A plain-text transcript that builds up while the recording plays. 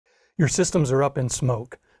Your systems are up in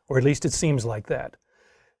smoke, or at least it seems like that.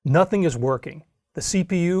 Nothing is working. The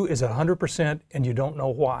CPU is at 100% and you don't know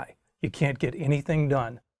why. You can't get anything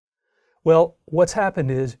done. Well, what's happened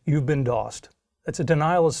is you've been DOSed. It's a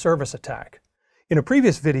denial of service attack. In a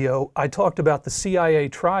previous video, I talked about the CIA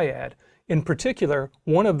triad. In particular,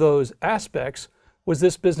 one of those aspects was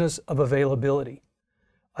this business of availability.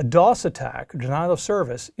 A DOS attack, denial of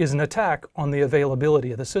service, is an attack on the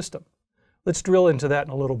availability of the system. Let's drill into that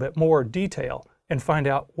in a little bit more detail and find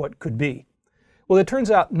out what could be. Well, it turns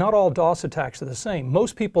out not all DOS attacks are the same.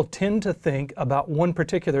 Most people tend to think about one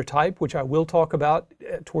particular type, which I will talk about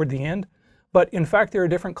toward the end, but in fact there are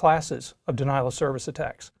different classes of denial of service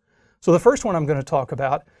attacks. So the first one I'm going to talk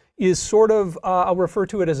about is sort of, I'll refer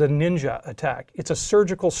to it as a ninja attack. It's a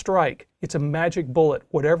surgical strike. It's a magic bullet,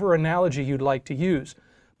 whatever analogy you'd like to use,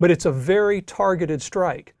 but it's a very targeted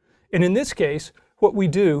strike. And in this case, what we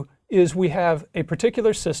do is we have a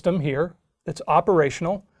particular system here that's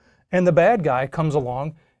operational, and the bad guy comes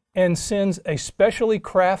along and sends a specially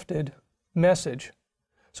crafted message.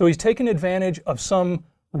 So he's taken advantage of some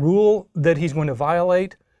rule that he's going to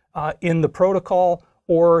violate in the protocol,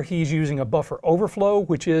 or he's using a buffer overflow,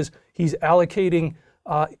 which is he's allocating,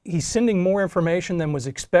 he's sending more information than was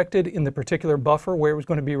expected in the particular buffer where it was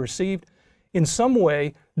going to be received. In some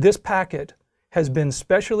way, this packet has been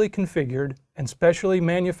specially configured and specially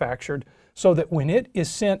manufactured so that when it is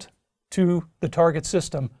sent to the target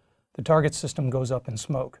system goes up in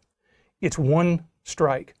smoke. It's one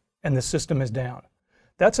strike and the system is down.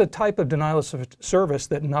 That's a type of denial of service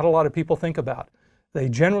that not a lot of people think about. They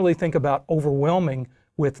generally think about overwhelming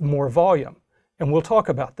with more volume, and we'll talk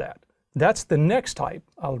about that. That's the next type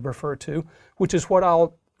I'll refer to, which is what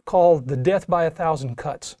I'll call the death by 1,000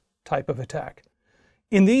 cuts type of attack.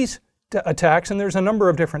 In these attacks, and there's a number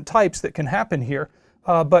of different types that can happen here,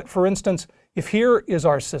 but for instance, if here is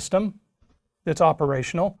our system that's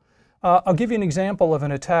operational, I'll give you an example of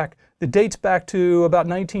an attack that dates back to about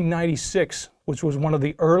 1996, which was one of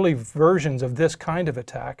the early versions of this kind of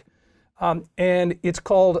attack, and it's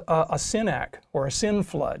called a SYNAC, or a SYN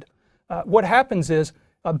flood. What happens is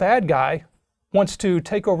a bad guy wants to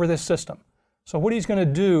take over this system. So what he's going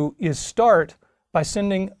to do is start by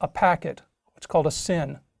sending a packet, what's called a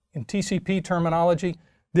SYN. In TCP terminology,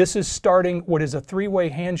 this is starting what is a three-way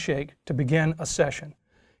handshake to begin a session.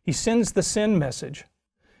 He sends the SYN message,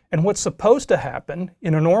 and what's supposed to happen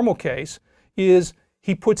in a normal case is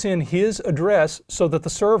he puts in his address so that the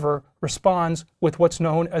server responds with what's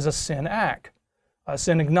known as a SYN-ACK, a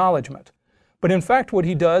SYN acknowledgement. But in fact what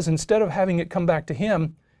he does, instead of having it come back to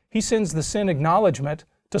him, he sends the SYN acknowledgement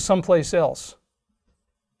to someplace else.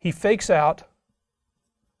 He fakes out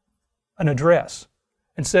an address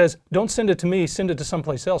and says, don't send it to me, send it to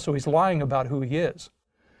someplace else. So he's lying about who he is.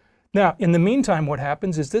 Now, in the meantime, what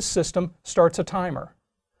happens is this system starts a timer,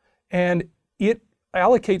 and it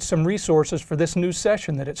allocates some resources for this new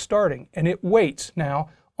session that it's starting, and it waits now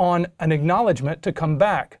on an acknowledgement to come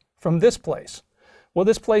back from this place. Well,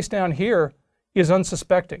 this place down here is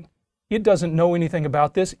unsuspecting. It doesn't know anything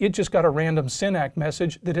about this. It just got a random SYN-ACK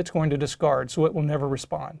message that it's going to discard, so it will never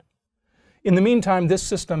respond. In the meantime, this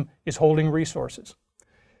system is holding resources.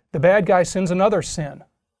 The bad guy sends another SYN,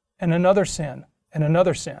 and another SYN, and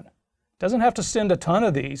another SYN. Doesn't have to send a ton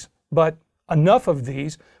of these, but enough of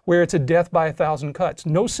these where it's a death by 1,000 cuts.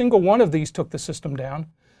 No single one of these took the system down,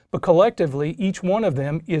 but collectively each one of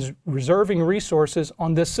them is reserving resources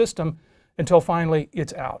on this system until finally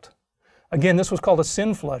it's out. Again, this was called a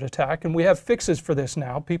SYN flood attack, and we have fixes for this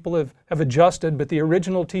now. People have adjusted, but the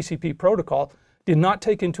original TCP protocol did not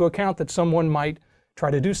take into account that someone might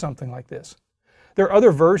try to do something like this. There are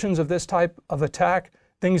other versions of this type of attack,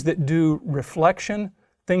 things that do reflection,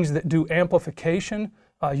 things that do amplification.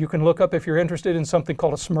 You can look up if you're interested in something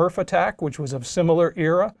called a Smurf attack, which was of similar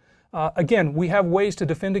era. Again, we have ways to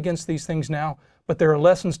defend against these things now, but there are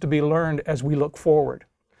lessons to be learned as we look forward.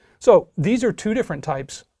 So these are two different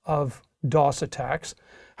types of DOS attacks.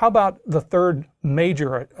 How about the third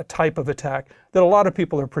major type of attack that a lot of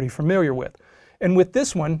people are pretty familiar with? And with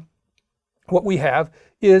this one, what we have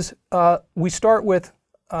is we start with,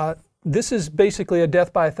 this is basically a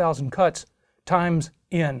death by 1,000 cuts times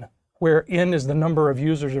N, where N is the number of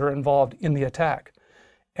users that are involved in the attack.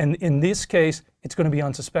 And in this case, it's going to be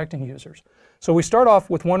unsuspecting users. So we start off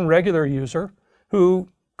with one regular user who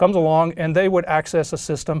comes along and they would access a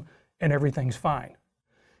system and everything's fine.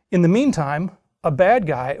 In the meantime, a bad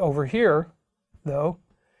guy over here, though,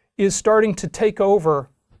 is starting to take over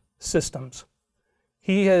systems.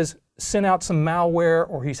 He has sent out some malware,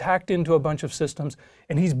 or he's hacked into a bunch of systems,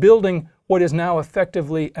 and he's building what is now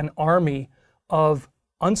effectively an army of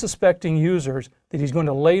unsuspecting users that he's going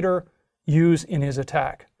to later use in his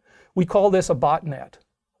attack. We call this a botnet,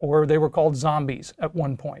 or they were called zombies at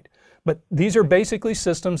one point. But these are basically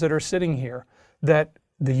systems that are sitting here that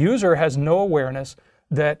the user has no awareness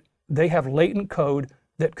that they have latent code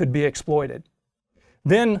that could be exploited.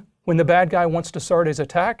 Then, when the bad guy wants to start his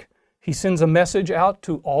attack, he sends a message out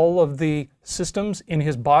to all of the systems in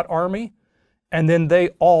his bot army, and then they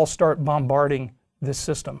all start bombarding this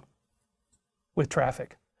system with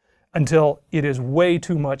traffic until it is way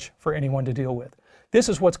too much for anyone to deal with. This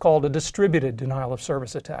is what's called a distributed denial of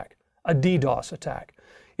service attack, a DDoS attack.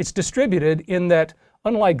 It's distributed in that,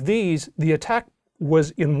 unlike these, the attack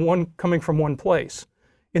was coming from one place.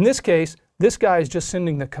 In this case, this guy is just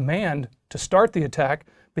sending the command to start the attack,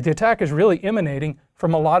 but the attack is really emanating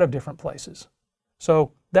from a lot of different places.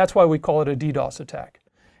 So that's why we call it a DDoS attack.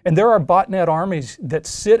 And there are botnet armies that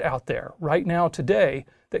sit out there right now today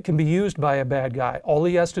that can be used by a bad guy. All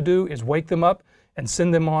he has to do is wake them up and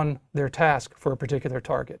send them on their task for a particular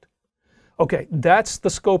target. Okay, that's the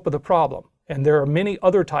scope of the problem. And there are many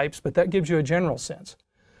other types, but that gives you a general sense.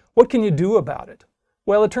 What can you do about it?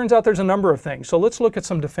 Well, it turns out there's a number of things. So let's look at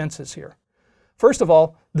some defenses here. First of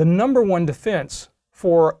all, the number one defense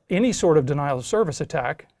for any sort of denial of service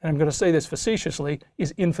attack, and I'm going to say this facetiously,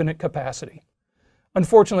 is infinite capacity.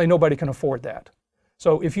 Unfortunately, nobody can afford that.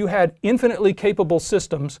 So if you had infinitely capable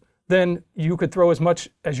systems, then you could throw as much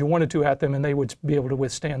as you wanted to at them and they would be able to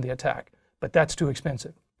withstand the attack. But that's too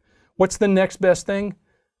expensive. What's the next best thing?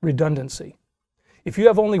 Redundancy. If you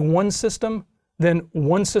have only one system, then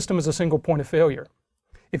one system is a single point of failure.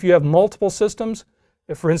 If you have multiple systems,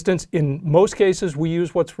 for instance, in most cases we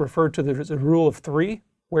use what's referred to as the rule of three,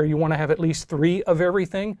 where you want to have at least 3 of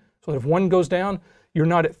everything, so that if one goes down, you're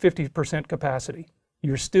not at 50% capacity.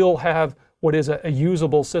 You still have what is a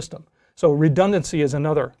usable system. So redundancy is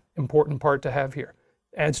another important part to have here.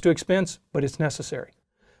 Adds to expense, but it's necessary.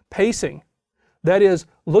 Pacing, that is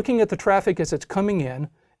looking at the traffic as it's coming in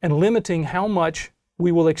and limiting how much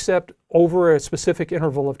we will accept over a specific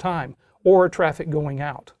interval of time, or traffic going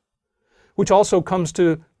out. Which also comes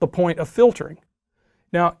to the point of filtering.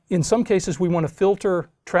 Now, in some cases we want to filter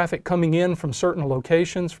traffic coming in from certain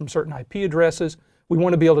locations, from certain IP addresses. We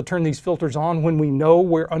want to be able to turn these filters on when we know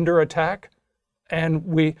we're under attack. And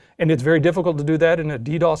it's very difficult to do that in a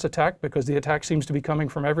DDoS attack because the attack seems to be coming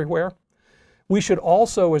from everywhere. We should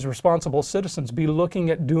also, as responsible citizens, be looking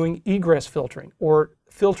at doing egress filtering, or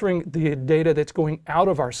filtering the data that's going out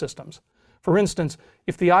of our systems. For instance,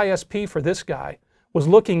 if the ISP for this guy was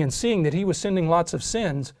looking and seeing that he was sending lots of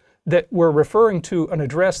SYNs that were referring to an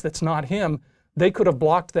address that's not him, they could have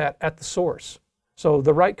blocked that at the source. So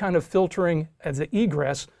the right kind of filtering as the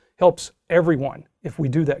egress helps everyone if we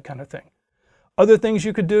do that kind of thing. Other things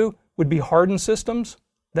you could do would be harden systems.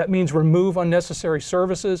 That means remove unnecessary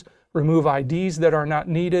services, remove IDs that are not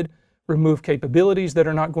needed, remove capabilities that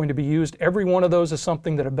are not going to be used. Every one of those is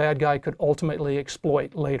something that a bad guy could ultimately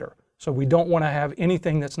exploit later. So we don't want to have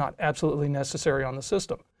anything that's not absolutely necessary on the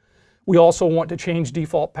system. We also want to change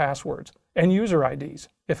default passwords and user IDs,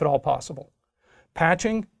 if at all possible.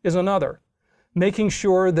 Patching is another. Making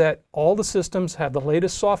sure that all the systems have the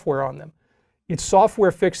latest software on them. It's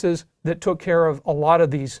software fixes that took care of a lot of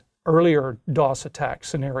these earlier DOS attack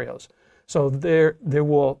scenarios. So the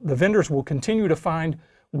vendors will continue to find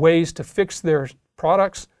ways to fix their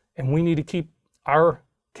products, and we need to keep our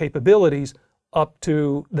capabilities up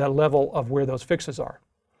to the level of where those fixes are.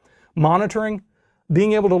 Monitoring,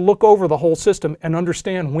 being able to look over the whole system and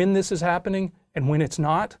understand when this is happening and when it's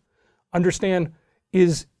not. Understand,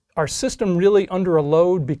 is our system really under a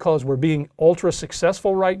load because we're being ultra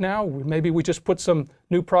successful right now? Maybe we just put some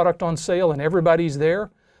new product on sale and everybody's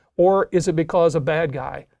there. Or is it because a bad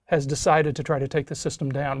guy has decided to try to take the system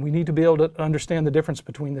down? We need to be able to understand the difference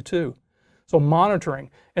between the two. So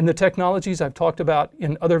monitoring, and the technologies I've talked about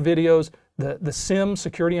in other videos, the SIM,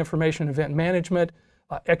 Security Information Event Management,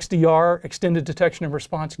 XDR, Extended Detection and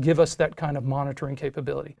Response, give us that kind of monitoring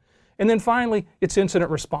capability. And then finally, it's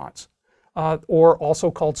incident response, or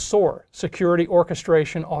also called SOAR, Security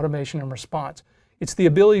Orchestration, Automation and Response. It's the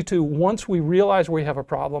ability to, once we realize we have a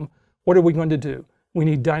problem, what are we going to do? We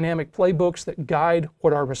need dynamic playbooks that guide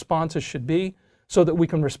what our responses should be so that we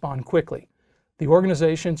can respond quickly. The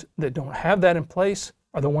organizations that don't have that in place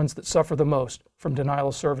are the ones that suffer the most from denial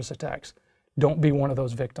of service attacks. Don't be one of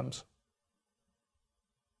those victims.